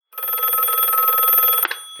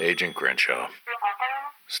Agent Crenshaw.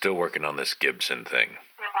 Still working on this Gibson thing.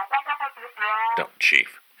 No,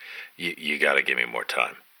 Chief. You gotta give me more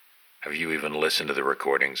time. Have you even listened to the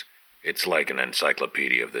recordings? It's like an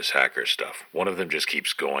encyclopedia of this hacker stuff. One of them just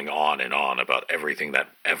keeps going on and on about everything that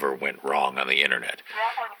ever went wrong on the internet.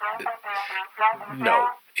 No,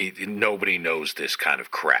 nobody knows this kind of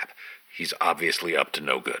crap. He's obviously up to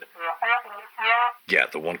no good. Yeah,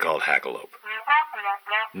 the one called Hackalope.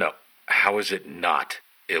 No, how is it not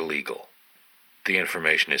illegal? The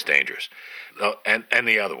information is dangerous. Oh, and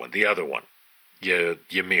the other one.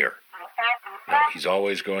 Ymir. No, he's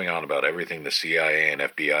always going on about everything the CIA and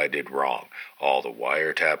FBI did wrong. All the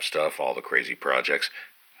wiretap stuff, all the crazy projects.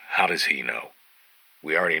 How does he know?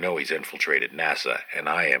 We already know he's infiltrated NASA, and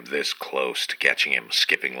I am this close to catching him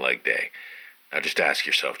skipping leg day. Now just ask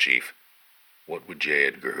yourself, Chief, what would J.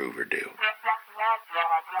 Edgar Hoover do?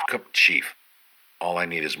 Come, Chief, all I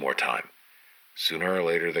need is more time. Sooner or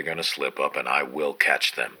later they're gonna slip up, and I will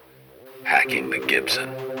catch them. Hacking the Gibson.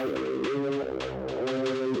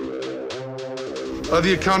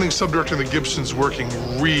 The accounting subdirector of the Gibson's working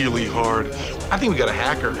really hard. I think we got a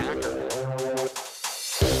hacker.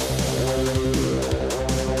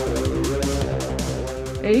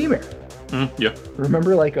 Hey, Ymir. Yeah.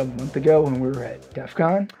 Remember like a month ago when we were at DEF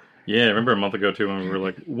CON? Yeah, I remember a month ago too when we were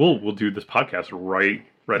like, we'll do this podcast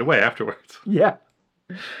right away afterwards. Yeah.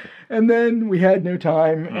 And then we had no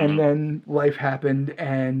time, and then life happened,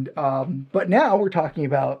 and but now we're talking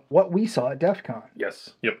about what we saw at DEF CON.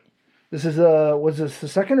 Yes. Yep. This is was this the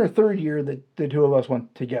second or third year that the two of us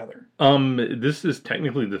went together? This is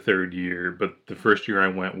technically the third year, but the first year I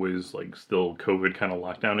went was like still COVID kind of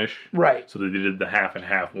lockdown-ish. Right. So they did the half and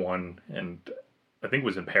half one, and I think it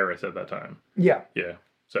was in Paris at that time. Yeah. Yeah.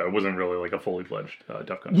 So it wasn't really like a fully fledged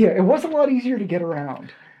DEF CON. Yeah, it was a lot easier to get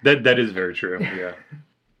around. That is very true. Yeah.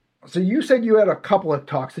 So you said you had a couple of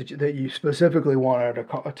talks that you specifically wanted to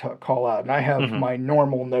call out, and I have my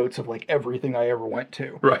normal notes of like everything I ever went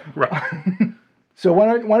to. Right. So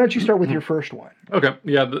why don't you start with your first one? Okay.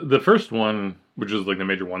 Yeah, the first one, which is like the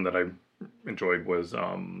major one that I enjoyed, was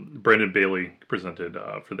Brandon Bailey presented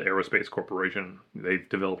for the Aerospace Corporation. They've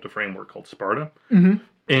developed a framework called Sparta,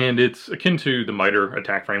 and it's akin to the MITRE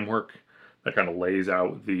attack framework that kind of lays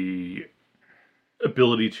out the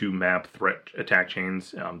ability to map threat attack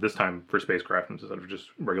chains, this time for spacecraft instead of just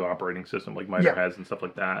regular operating system like MITRE has and stuff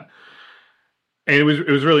like that. And it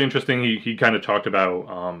was really interesting. He kind of talked about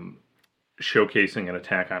showcasing an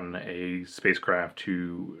attack on a spacecraft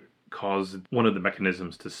to cause one of the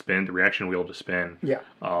mechanisms to spin, the reaction wheel to spin. Yeah.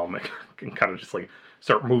 And kind of just like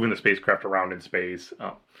start moving the spacecraft around in space,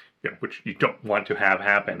 which you don't want to have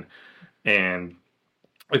happen. And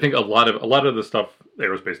I think a lot of the stuff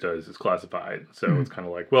aerospace does is classified, so it's kind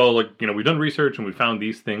of like, well, like, we've done research and we found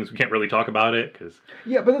these things. We can't really talk about it because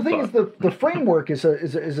but the thing is, the framework is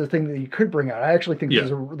a thing that you could bring out. I actually think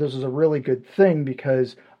this is a really good thing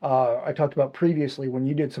because I talked about previously when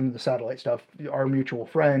you did some of the satellite stuff. Our mutual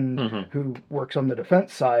friend who works on the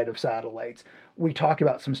defense side of satellites, we talked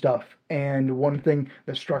about some stuff, and one thing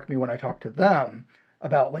that struck me when I talked to them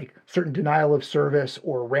about like certain denial of service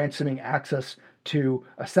or ransoming access to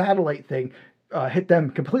a satellite thing hit them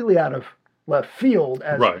completely out of left field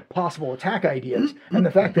as possible attack ideas. And the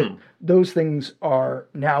fact that those things are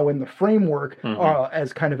now in the framework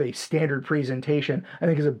as kind of a standard presentation, I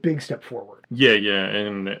think is a big step forward. Yeah.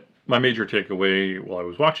 And my major takeaway while I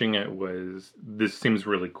was watching it was this seems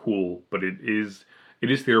really cool, but it is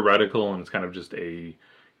theoretical, and it's kind of just a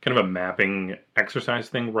kind of a mapping exercise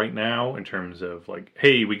thing right now in terms of like,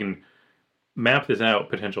 hey, we can map this out,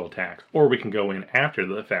 potential attacks, or we can go in after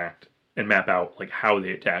the fact and map out like how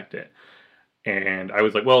they attacked it. And I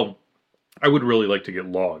was like, well, I would really like to get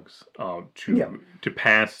logs to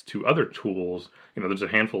pass to other tools. There's a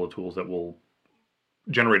handful of tools that will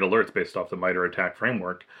generate alerts based off the MITRE attack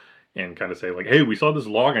framework and kind of say like, hey, we saw this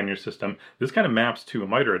log on your system. This kind of maps to a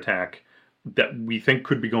MITRE attack that we think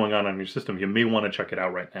could be going on your system. You may want to check it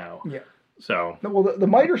out right now. Yeah. So, well, the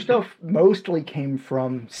MITRE stuff mostly came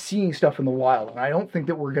from seeing stuff in the wild, and I don't think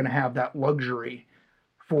that we're going to have that luxury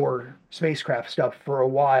for spacecraft stuff for a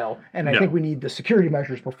while, and I think we need the security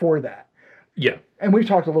measures before that. Yeah. And we've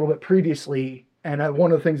talked a little bit previously, and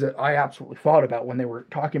one of the things that I absolutely thought about when they were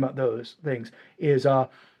talking about those things is,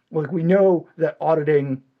 we know that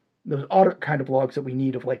auditing, those audit kind of logs that we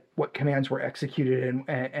need of like what commands were executed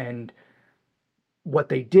and what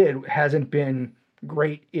they did hasn't been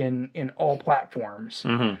great in all platforms.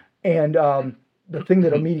 And the thing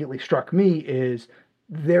that immediately struck me is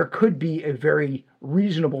there could be a very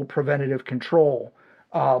reasonable preventative control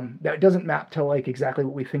that doesn't map to like exactly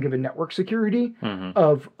what we think of in network security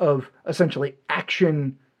of essentially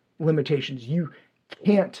action limitations. You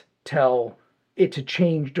can't tell it to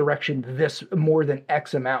change direction this more than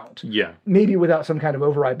X amount. Yeah. Maybe without some kind of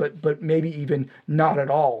override, but maybe even not at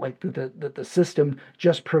all. Like the system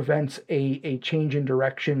just prevents a change in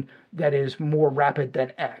direction that is more rapid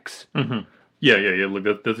than X. Mm-hmm. Yeah.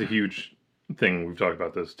 Look, that's a huge thing. We've talked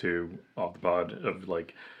about this too off the pod of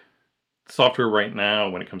like software right now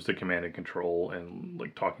when it comes to command and control and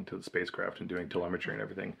like talking to the spacecraft and doing telemetry and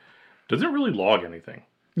everything doesn't really log anything.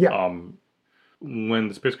 Yeah. When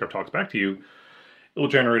the spacecraft talks back to you, it will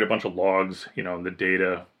generate a bunch of logs, the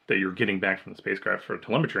data that you're getting back from the spacecraft for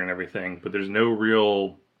telemetry and everything, but there's no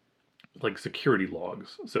real like security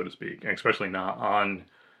logs, so to speak, and especially not on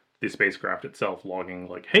the spacecraft itself logging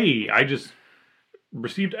like, hey, I just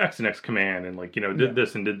received X and X command and like, did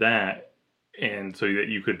this and did that. And so that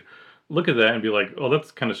you could look at that and be like, oh,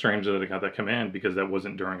 that's kind of strange that I got that command because that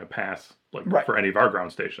wasn't during a pass, like for any of our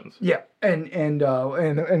ground stations. Yeah, and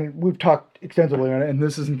we've talked extensively on it, and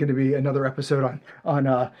this isn't going to be another episode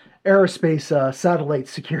on aerospace satellite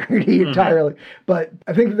security entirely. But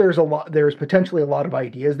I think there's potentially a lot of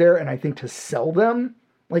ideas there, and I think to sell them,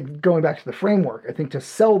 like going back to the framework, I think to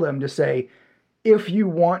sell them to say, if you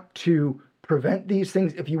want to prevent these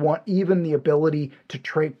things, if you want even the ability to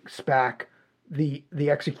trace back the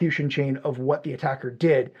execution chain of what the attacker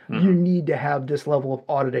did, you need to have this level of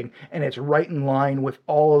auditing, and it's right in line with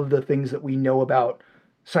all of the things that we know about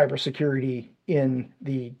cybersecurity in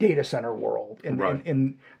the data center world,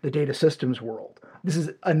 in the data systems world. This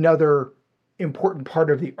is another important part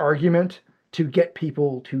of the argument to get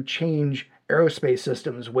people to change aerospace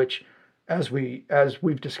systems, which, as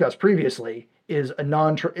we've discussed previously, is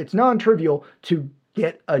it's non-trivial to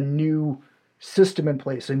get a new system in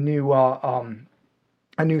place, a new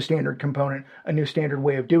standard component, a new standard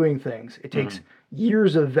way of doing things. It takes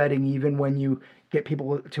years of vetting, even when you get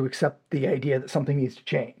people to accept the idea that something needs to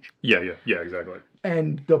change. Yeah, exactly.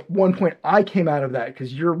 And the one point I came out of that,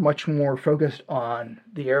 because you're much more focused on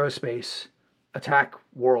the aerospace attack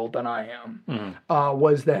world than I am,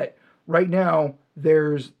 was that right now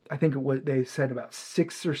there's, I think they said about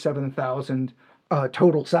 6,000 or 7,000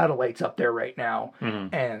 total satellites up there right now,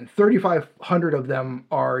 and 3,500 of them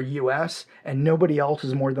are U.S., and nobody else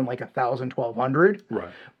is more than like 1,000, 1,200. Right.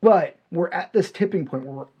 But we're at this tipping point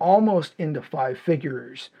where we're almost into five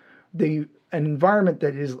figures. An environment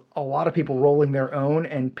that is a lot of people rolling their own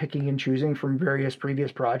and picking and choosing from various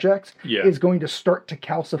previous projects is going to start to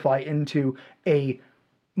calcify into a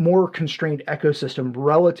more constrained ecosystem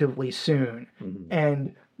relatively soon.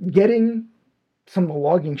 And getting some of the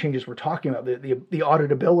logging changes we're talking about, the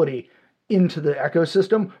auditability into the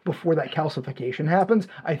ecosystem before that calcification happens,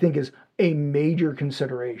 I think is a major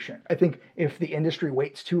consideration. I think if the industry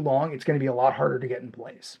waits too long, it's going to be a lot harder to get in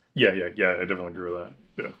place. Yeah, I definitely agree with that.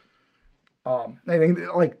 Yeah. I think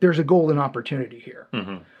like there's a golden opportunity here.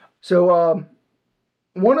 So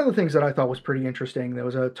one of the things that I thought was pretty interesting, there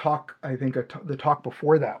was a talk, I think the talk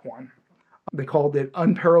before that one, they called it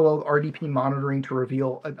Unparalleled RDP Monitoring to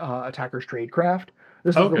Reveal Attackers' Tradecraft.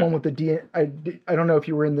 This is the one with the I don't know if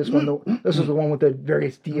you were in this one. This is the one with the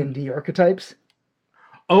various D&D archetypes.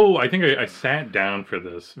 Oh, I think I sat down for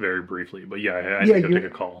this very briefly, but I think I took a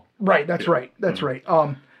call. Right, that's right. That's right.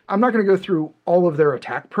 I'm not going to go through all of their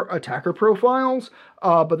attacker profiles,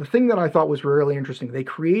 but the thing that I thought was really interesting, they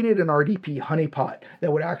created an RDP honeypot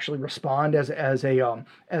that would actually respond as an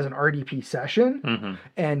RDP session,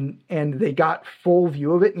 and they got full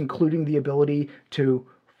view of it, including the ability to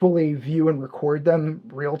fully view and record them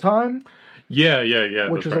real time. Yeah.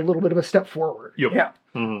 Which was a little bit of a step forward. Yep. Yeah.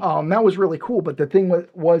 That was really cool. But the thing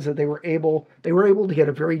was that they were able to get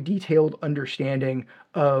a very detailed understanding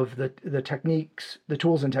of the techniques, the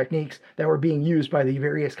tools and techniques that were being used by the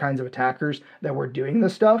various kinds of attackers that were doing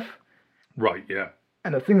this stuff. Right. Yeah.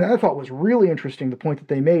 And the thing that I thought was really interesting, the point that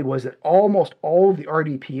they made was that almost all of the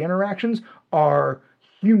RDP interactions are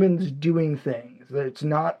humans doing things. That it's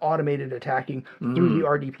not automated attacking through the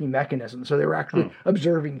RDP mechanism. So they were actually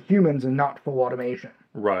observing humans and not full automation.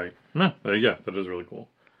 Right. Yeah, that is really cool.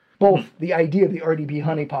 Both the idea of the RDP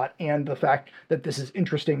honeypot and the fact that this is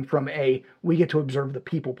interesting from we get to observe the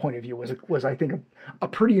people point of view was I think a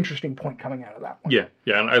pretty interesting point coming out of that one. Yeah,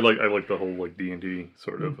 and I like the whole like D&D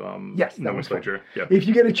sort of nomenclature. Yeah. If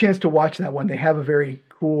you get a chance to watch that one, they have a very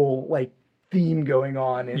cool theme going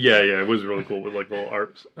on. And, it was really cool with like little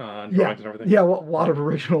art drawings and everything. Yeah, a lot of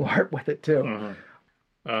original art with it too.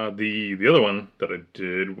 The other one that I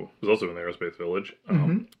did was also in the Aerospace Village,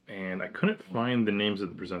 and I couldn't find the names of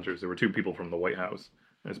the presenters. There were two people from the White House.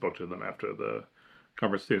 I spoke to them after the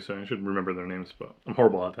conference too, so I should remember their names, but I'm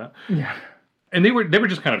horrible at that. Yeah. And they were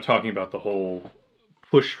just kind of talking about the whole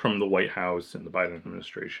push from the White House and the Biden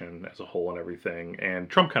administration as a whole and everything, and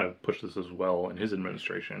Trump kind of pushed this as well in his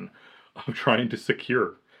administration, of trying to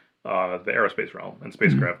secure the aerospace realm and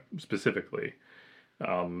spacecraft specifically.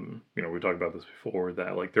 We talked about this before,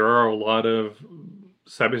 that like there are a lot of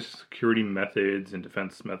cybersecurity methods and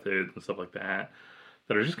defense methods and stuff like that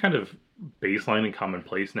are just kind of baseline and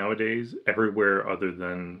commonplace nowadays everywhere other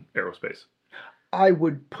than aerospace. I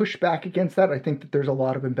would push back against that. I think that there's a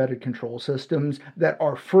lot of embedded control systems that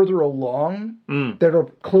are further along, that are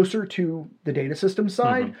closer to the data system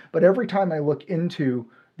side. But every time I look into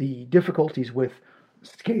the difficulties with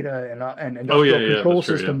SCADA and industrial control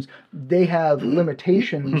systems, they have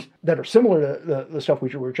limitations that are similar to the stuff we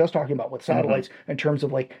were just talking about with satellites in terms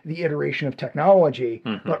of like the iteration of technology,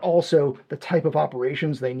 but also the type of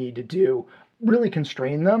operations they need to do really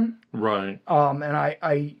constrain them. Right. And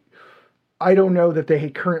I don't know that they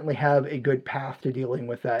currently have a good path to dealing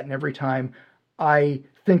with that. And every time I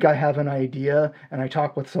think I have an idea and I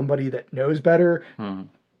talk with somebody that knows better,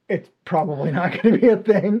 it's probably not going to be a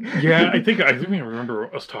thing. Yeah, I think I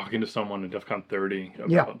remember us talking to someone in DEF CON 30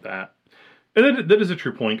 about that. And that is a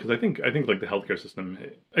true point, because I think like the healthcare system,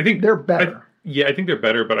 I think they're better. I think they're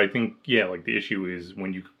better, but I think like the issue is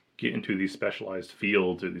when you get into these specialized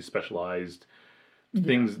fields or these specialized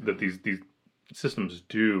things that these systems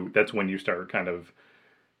do, that's when you start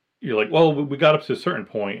you're like, well, we got up to a certain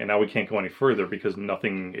point and now we can't go any further because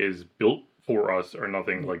nothing is built for us, or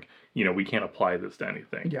nothing we can't apply this to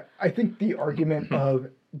anything. Yeah, I think the argument of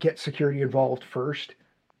get security involved first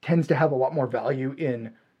tends to have a lot more value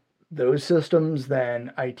in those systems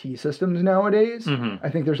than IT systems nowadays. I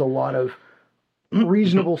think there's a lot of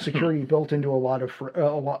reasonable security built into a lot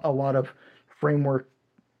of framework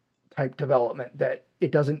type development that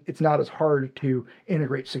it's not as hard to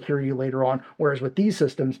integrate security later on. Whereas with these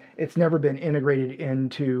systems, it's never been integrated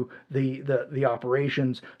into the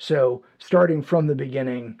operations. So starting from the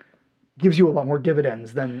beginning gives you a lot more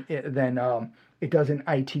dividends than it does in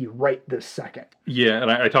IT right this second. Yeah, and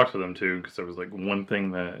I talked to them too, because there was like one thing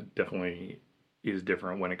that definitely is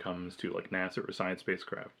different when it comes to like NASA or science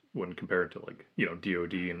spacecraft when compared to like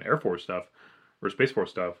DoD and Air Force stuff or Space Force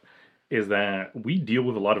stuff, is that we deal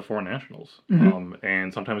with a lot of foreign nationals.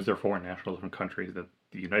 And sometimes they're foreign nationals from countries that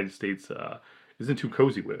the United States isn't too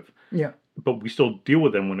cozy with. Yeah. But we still deal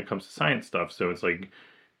with them when it comes to science stuff. So it's like,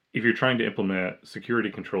 if you're trying to implement security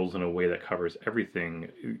controls in a way that covers everything,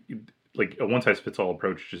 like a one-size-fits-all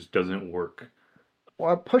approach just doesn't work.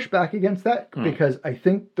 Well, I push back against that because I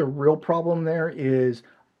think the real problem there is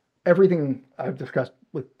everything I've discussed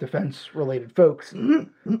with defense-related folks.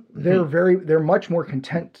 They're much more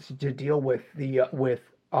content to deal with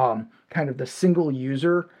kind of the single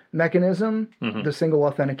user mechanism, the single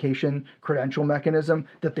authentication credential mechanism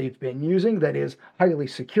that they've been using that is highly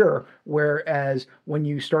secure. Whereas when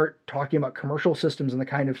you start talking about commercial systems and the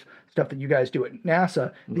kind of stuff that you guys do at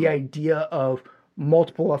NASA, the idea of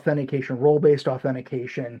multiple authentication, role-based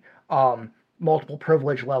authentication, multiple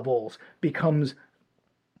privilege levels becomes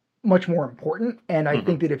much more important. And I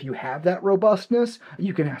think that if you have that robustness,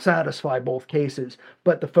 you can satisfy both cases.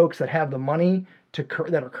 But the folks that have the money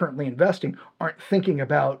that are currently investing aren't thinking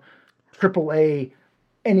about AAA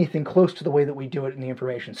anything close to the way that we do it in the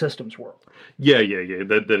information systems world. Yeah.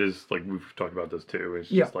 That is, like, we've talked about this too. It's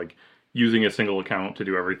just like using a single account to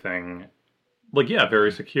do everything. Like,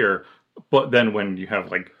 very secure. But then when you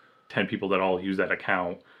have like 10 people that all use that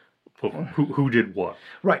account, who did what?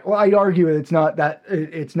 Right. Well, I'd argue it's not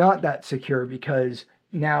that secure, because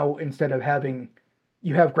now instead of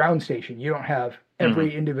you have ground station, you don't have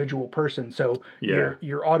every individual person, so your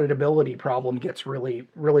auditability problem gets really,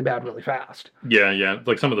 really bad really fast. Yeah.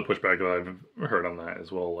 Like some of the pushback that I've heard on that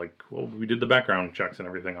as well. Like, well, we did the background checks and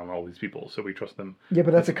everything on all these people, so we trust them. Yeah,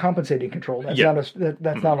 but that's a compensating control. That's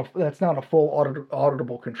not a full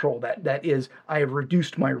auditable control. That is, I have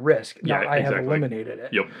reduced my risk. Not I have eliminated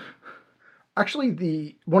it. Yep.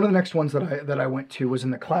 Actually, one of the next ones that I went to was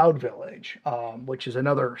in the Cloud Village, which is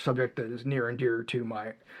another subject that is near and dear to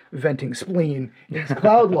my venting spleen. Is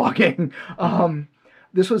cloud logging.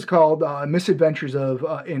 This was called Misadventures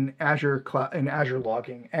in Azure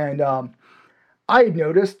Logging, and I had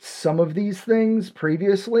noticed some of these things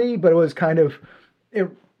previously, but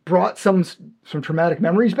it brought some traumatic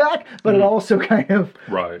memories back, but it also kind of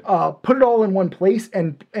put it all in one place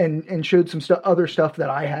and showed some other stuff that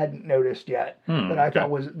I hadn't noticed yet that I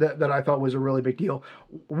thought was a really big deal.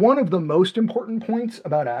 One of the most important points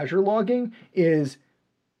about Azure logging is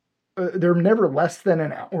they're never less than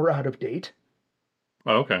an hour out of date.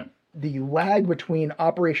 Oh, okay. the lag between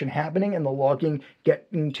operation happening and the logging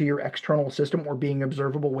getting to your external system or being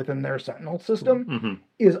observable within their Sentinel system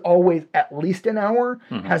is always at least an hour,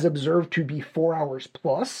 has observed to be 4 hours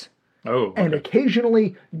plus, and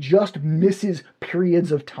occasionally just misses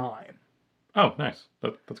periods of time. Oh, nice.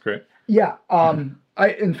 That's great. Yeah.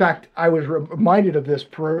 In fact, I was reminded of this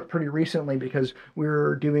pretty recently because we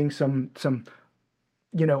were doing some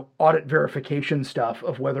audit verification stuff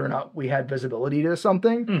of whether or not we had visibility to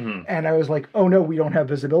something. And I was like, oh no, we don't have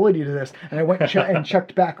visibility to this. And I went and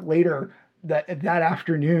checked back later that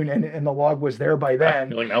afternoon and the log was there by then.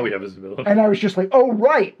 You're like, now we have visibility. And I was just like, oh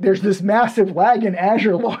right, there's this massive lag in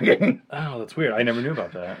Azure logging. Oh, that's weird. I never knew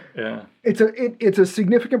about that. Yeah. It's a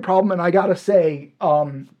significant problem, and I gotta say,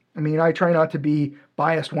 I try not to be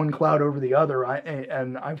biased one cloud over the other.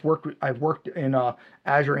 I've worked in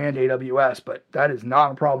Azure and AWS, but that is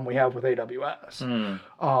not a problem we have with AWS.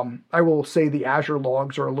 I will say the Azure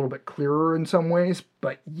logs are a little bit clearer in some ways,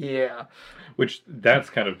 but yeah. Which that's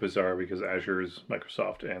kind of bizarre because Azure is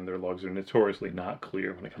Microsoft and their logs are notoriously not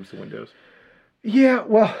clear when it comes to Windows. Yeah,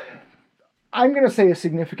 well, I'm going to say a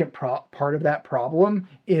significant part of that problem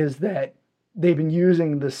is that they've been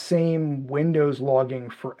using the same Windows logging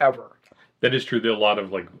forever. That is true. There are a lot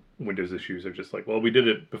of Windows issues are just like, well, we did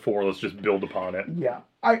it before, let's just build upon it. Yeah.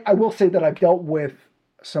 I will say that I've dealt with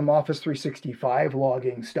some Office 365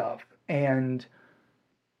 logging stuff, and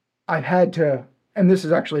I've had to, and this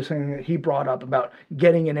is actually something that he brought up about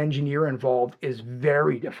getting an engineer involved is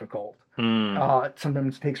very difficult.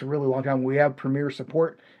 Sometimes it takes a really long time. We have Premier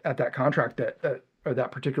support at that contract or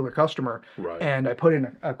that particular customer. Right. And I put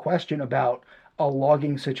in a question about a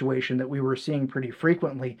logging situation that we were seeing pretty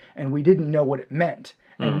frequently, and we didn't know what it meant.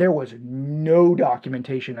 And there was no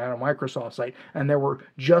documentation on a Microsoft site, and there were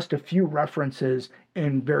just a few references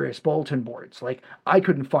in various bulletin boards. Like, I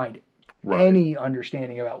couldn't find any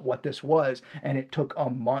understanding about what this was, and it took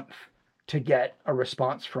a month to get a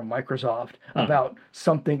response from Microsoft about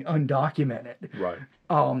something undocumented. Right.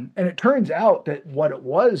 And it turns out that what it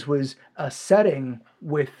was a setting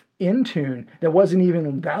with Intune that wasn't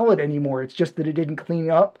even valid anymore. It's just that it didn't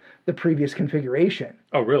clean up the previous configuration.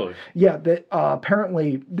 Oh, really? Yeah, that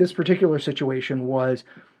apparently this particular situation was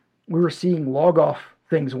we were seeing log off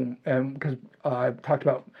things because I've talked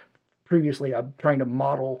about previously trying to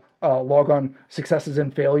model log on successes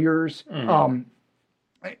and failures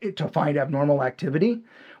to find abnormal activity.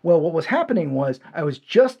 Well, what was happening was I was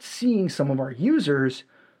just seeing some of our users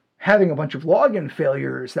having a bunch of login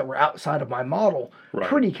failures that were outside of my model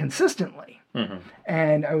pretty consistently.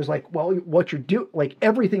 And I was like, well, what you're doing,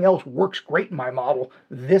 everything else works great in my model.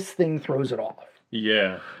 This thing throws it off.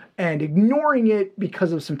 Yeah. And ignoring it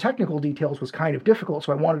because of some technical details was kind of difficult.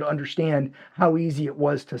 So I wanted to understand how easy it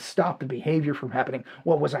was to stop the behavior from happening,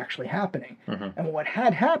 what was actually happening. And what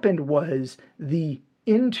had happened was the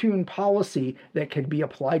Intune policy that could be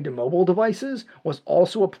applied to mobile devices was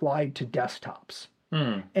also applied to desktops.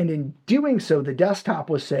 And in doing so, the desktop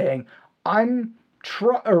was saying, the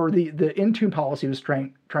Intune policy was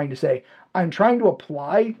trying to say, I'm trying to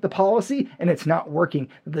apply the policy and it's not working.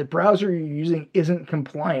 The browser you're using isn't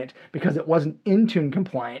compliant because it wasn't Intune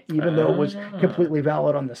compliant, even though it was completely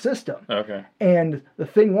valid on the system. Okay. And the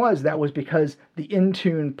thing was, that was because the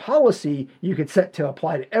Intune policy you could set to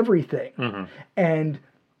apply to everything. And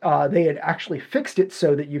they had actually fixed it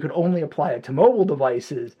so that you could only apply it to mobile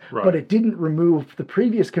devices, but it didn't remove the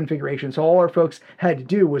previous configuration. So all our folks had to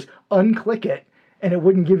do was unclick it, and it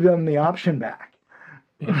wouldn't give them the option back.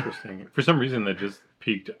 Interesting. For some reason, that just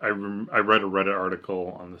piqued. I read a Reddit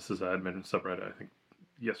article on the sysadmin subreddit, I think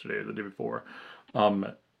yesterday or the day before.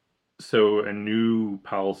 So a new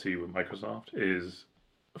policy with Microsoft is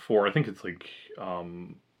for, I think it's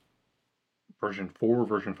version 4,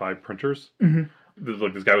 version 5 printers.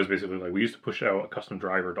 This guy was basically like, we used to push out a custom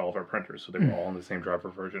driver to all of our printers, so they were all on the same driver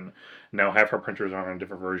version. Now half our printers are on a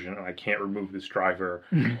different version, and I can't remove this driver.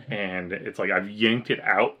 And it's like, I've yanked it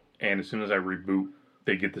out, and as soon as I reboot,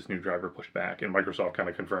 they get this new driver pushed back. And Microsoft kind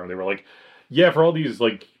of confirmed. They were like, yeah, for all these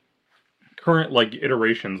current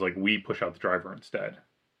iterations, we push out the driver instead.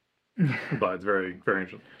 But it's very, very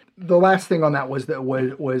interesting. The last thing on that was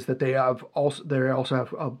that they also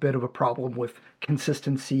have a bit of a problem with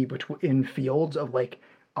consistency in fields of IP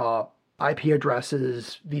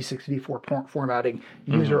addresses, v6, v4 formatting,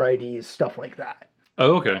 user IDs, stuff like that.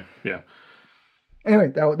 Oh, okay, yeah. Anyway,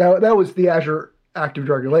 that was the Azure Active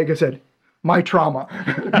Directory. Like I said, my trauma.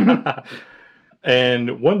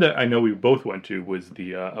 And one that I know we both went to was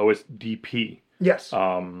the OSDP. Yes.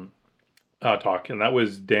 Talk, and that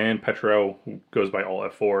was Dan Petrell, who goes by all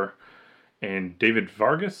F4, and David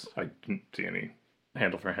Vargas. I didn't see any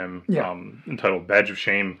handle for him. Yeah. Entitled "Badge of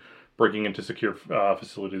Shame breaking into secure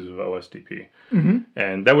facilities with OSDP.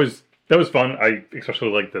 And that was fun. I especially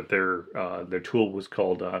liked that their tool was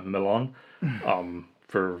called Melon.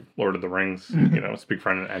 For Lord of the Rings, speak,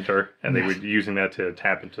 friend, and enter, and they were using that to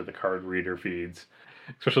tap into the card reader feeds.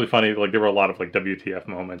 Especially funny, like there were a lot of like WTF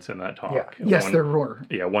moments in that talk. Yeah. Yes, there were.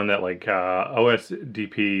 Yeah, one that like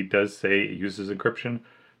OSDP does say it uses encryption,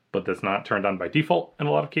 but that's not turned on by default in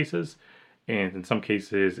a lot of cases. And in some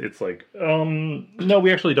cases, it's like, no,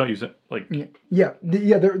 we actually don't use it. Like,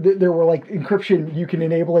 there were like encryption, you can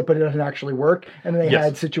enable it, but it doesn't actually work. And then they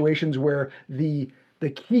had situations where the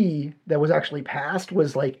key that was actually passed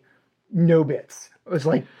was like no bits. It was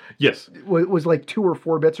like was like 2 or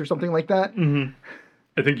 4 bits or something like that.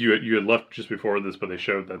 I think you had left just before this, but they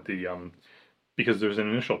showed that the because there's an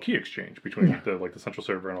initial key exchange between the central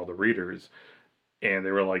server and all the readers, and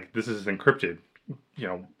they were like, this is encrypted,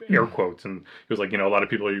 air quotes, and it was like, a lot of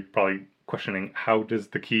people are probably questioning, how does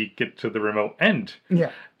the key get to the remote end?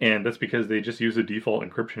 Yeah, and that's because they just use a default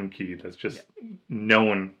encryption key that's just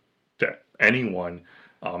known to anyone.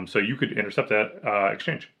 So you could intercept that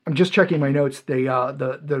exchange. I'm just checking my notes.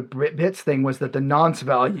 The bits thing was that the nonce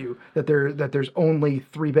value that there's only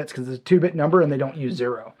 3 bits because it's a 2-bit number and they don't use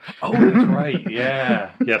 0. Oh, that's right.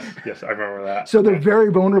 Yeah. Yes, I remember that. So they're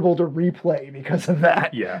very vulnerable to replay because of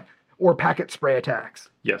that. Yeah. Or packet spray attacks.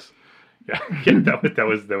 Yes. Yeah. That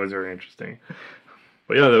was very interesting.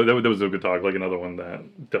 But yeah, that was a good talk. Like another one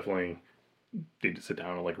that definitely need to sit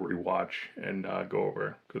down and like rewatch and go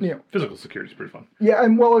over, because physical security is pretty fun. Yeah,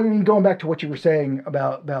 and well, I mean, going back to what you were saying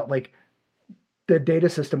about like the data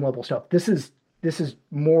system level stuff, this is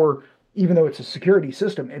more, even though it's a security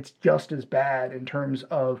system, it's just as bad in terms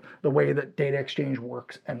of the way that data exchange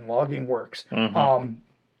works and logging works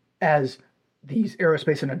as these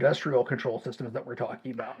aerospace and industrial control systems that we're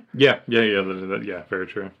talking about. Yeah, very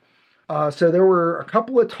true. So there were a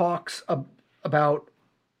couple of talks about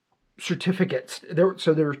certificates. There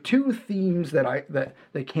were 2 themes that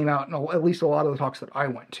came out in at least a lot of the talks that I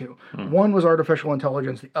went to. One was artificial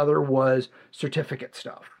intelligence. The other was certificate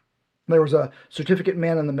stuff. There was a certificate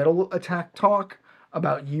man in the middle attack talk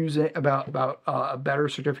about a better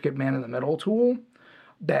certificate man in the middle tool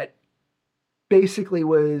that basically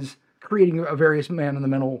was creating a various man in the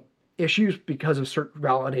middle issues because of certain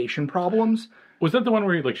validation problems. Was that the one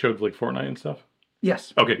where he like showed like Fortnite and stuff?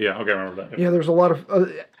 Yes. Okay, I remember that. Yeah, there's a lot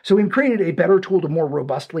of... so we created a better tool to more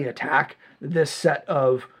robustly attack this set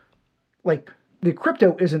of... Like, the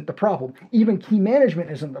crypto isn't the problem. Even key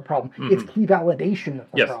management isn't the problem. It's key validation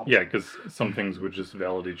that's the problem. Yeah, because some things would just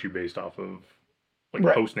validate you based off of, like,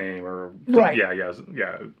 host name or... Right.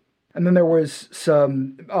 Yeah. And then there was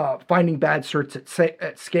some finding bad certs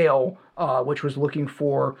at scale, which was looking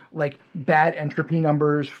for, like, bad entropy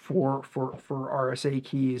numbers for RSA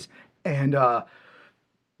keys and...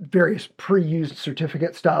 various pre-used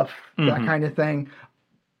certificate stuff, that kind of thing.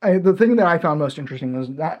 The thing that I found most interesting was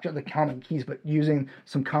not just the common keys, but using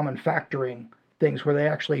some common factoring things where they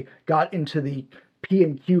actually got into the P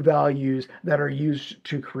and Q values that are used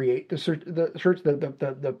to create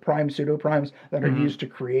the prime pseudo primes that are used to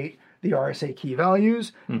create the RSA key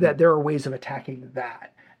values, that there are ways of attacking that.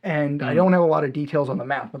 And I don't have a lot of details on the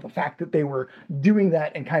map, but the fact that they were doing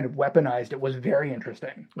that and kind of weaponized it was very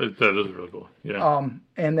interesting. That is really cool. Yeah.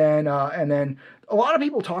 And then a lot of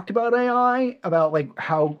people talked about AI, about like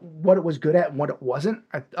what it was good at and what it wasn't.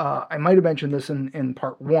 I might have mentioned this in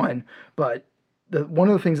part 1, but one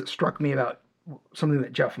of the things that struck me about something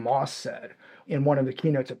that Jeff Moss said in one of the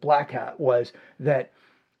keynotes at Black Hat was that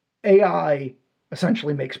AI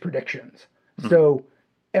essentially makes predictions. So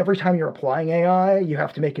every time you're applying AI, you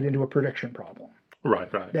have to make it into a prediction problem. Right.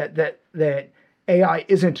 That AI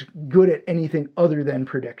isn't good at anything other than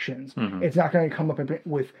predictions. It's not going to come up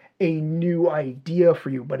with a new idea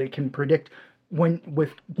for you, but it can predict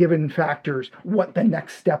with given factors what the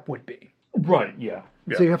next step would be. Right, yeah.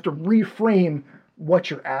 So you have to reframe what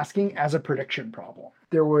you're asking as a prediction problem.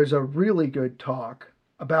 There was a really good talk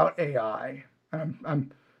about AI.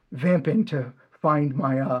 I'm vamping to find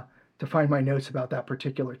my notes about that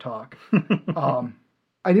particular talk. I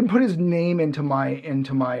didn't put his name into my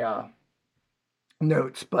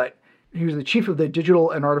notes, but he was the chief of the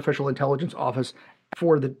Digital and Artificial Intelligence Office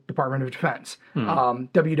for the Department of Defense.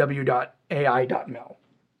 www.ai.mil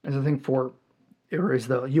is the thing is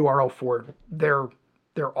the URL for their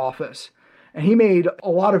office. And he made a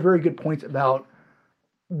lot of very good points about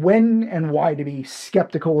when and why to be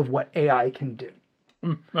skeptical of what AI can do.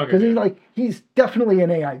 Because he's definitely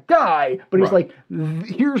an AI guy, but he's like,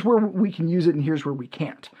 here's where we can use it and here's where we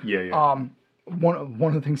can't. Yeah. one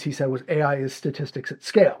of the things he said was AI is statistics at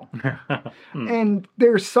scale. And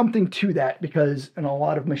there's something to that, because in a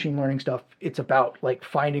lot of machine learning stuff, it's about like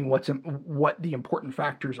finding what the important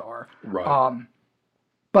factors are. Right.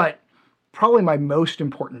 But probably my most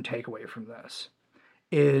important takeaway from this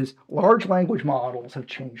is large language models have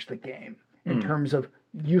changed the game in terms of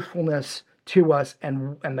usefulness to us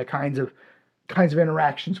and the kinds of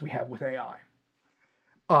interactions we have with AI.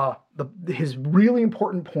 His really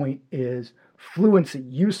important point is fluency.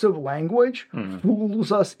 Use of language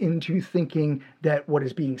fools us into thinking that what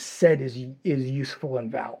is being said is useful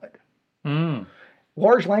and valid.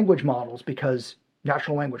 Large language models, because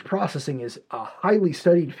natural language processing is a highly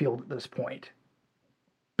studied field at this point,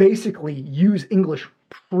 basically use English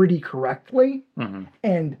pretty correctly,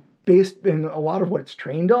 and based in a lot of what it's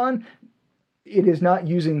trained on, it is not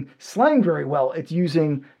using slang very well. It's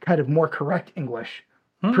using kind of more correct English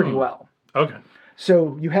pretty well. Okay.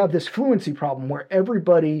 So you have this fluency problem where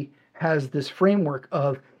everybody has this framework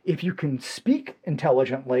of, if you can speak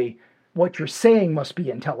intelligently, what you're saying must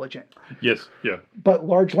be intelligent. Yes, yeah. But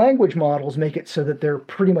large language models make it so that they're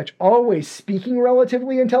pretty much always speaking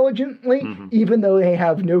relatively intelligently, even though they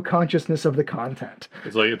have no consciousness of the content.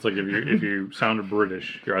 It's like if you sound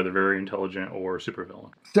British, you're either very intelligent or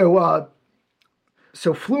supervillain.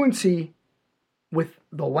 So fluency with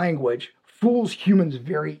the language fools humans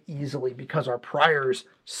very easily because our priors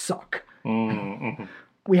suck.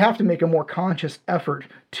 We have to make a more conscious effort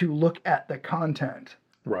to look at the content.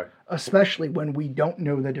 Right. Especially when we don't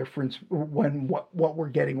know the difference when what we're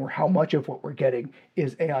getting or how much of what we're getting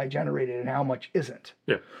is AI generated and how much isn't.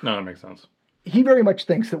 Yeah, no, that makes sense. He very much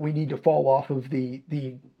thinks that we need to fall off of the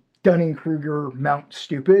Dunning-Kruger Mount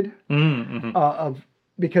Stupid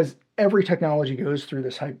because every technology goes through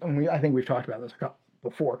this hype. And I think we've talked about this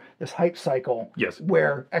before, this hype cycle, yes,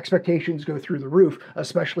 where expectations go through the roof,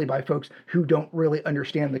 especially by folks who don't really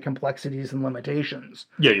understand the complexities and limitations.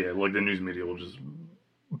 Yeah, like the news media will just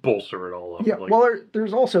bolster it all up. Yeah, well,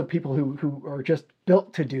 there's also people who are just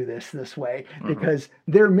built to do this way because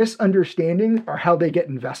their misunderstandings are how they get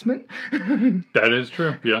investment. That is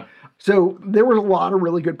true, yeah. So there were a lot of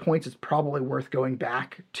really good points. It's probably worth going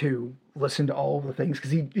back to listen to all of the things, because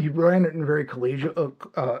he ran it in a very collegiate,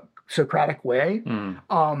 Socratic way.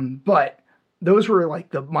 But those were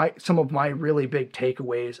like some of my really big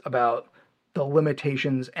takeaways about the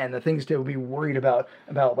limitations and the things to be worried about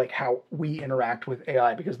like how we interact with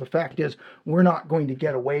AI, because the fact is we're not going to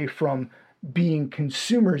get away from being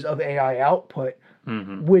consumers of AI output,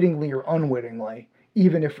 wittingly or unwittingly,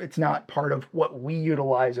 even if it's not part of what we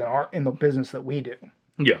utilize in the business that we do.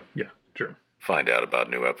 Yeah, true. Find out about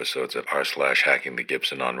new episodes at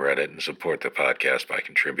r/hackingthegibson on Reddit, and support the podcast by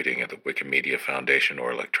contributing at the Wikimedia Foundation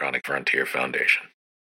or Electronic Frontier Foundation.